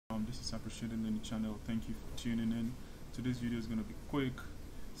This is appreciated in the channel. Thank you for tuning in. Today's video is going to be quick.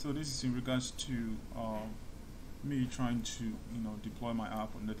 So this is in regards to me trying to deploy my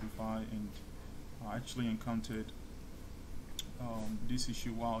app on Netlify, and I actually encountered this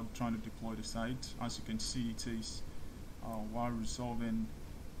issue while trying to deploy the site. As you can see, it says while resolving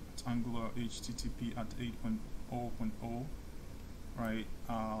Angular HTTP at 8.0.0, right?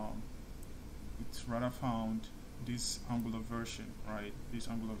 It's rather found this Angular version, right? This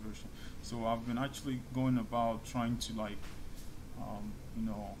Angular version. So I've been actually going about trying to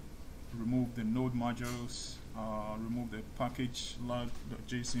remove the node modules, remove the package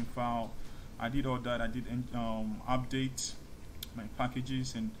log.json file. I did all that. I did update my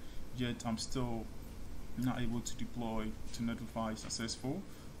packages, and yet I'm still not able to deploy to Netlify successful.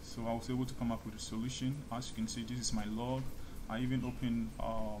 So I was able to come up with a solution. As you can see, this is my log. I even opened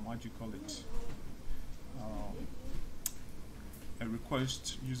a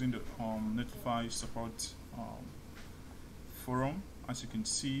request using the Netlify support forum. As you can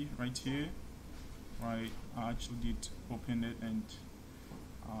see right here, right, I actually did open it, and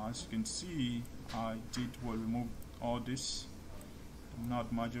as you can see, I did remove all this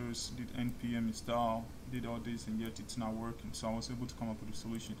node modules, did npm install, did all this, and yet it's not working. So I was able to come up with a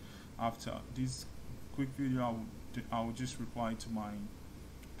solution. After this quick video, I will just reply to my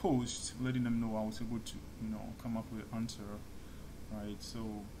post letting them know I was able to come up with an answer, right?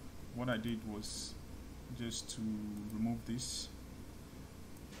 So what I did was just to remove this,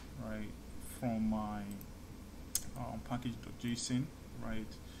 right, from my package.json, right?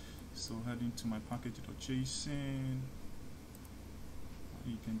 So heading to my package.json,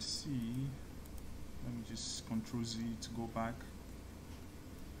 you can see, let me just Ctrl Z to go back.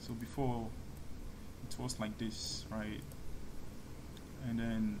 So before it was like this, right? And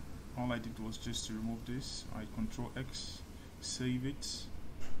then all I did was just to remove this. I Ctrl X, save it,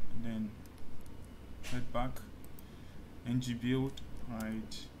 and then head back, ng build,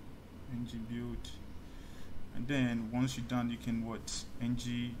 right, ng build, and then once you're done, you can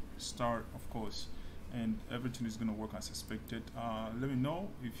ng start, of course, and everything is going to work as expected. Let me know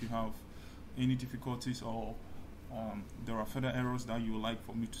if you have any difficulties, or there are further errors that you would like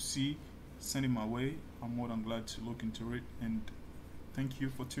for me to see. Send it my way. I'm more than glad to look into it, and thank you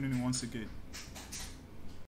for tuning in once again.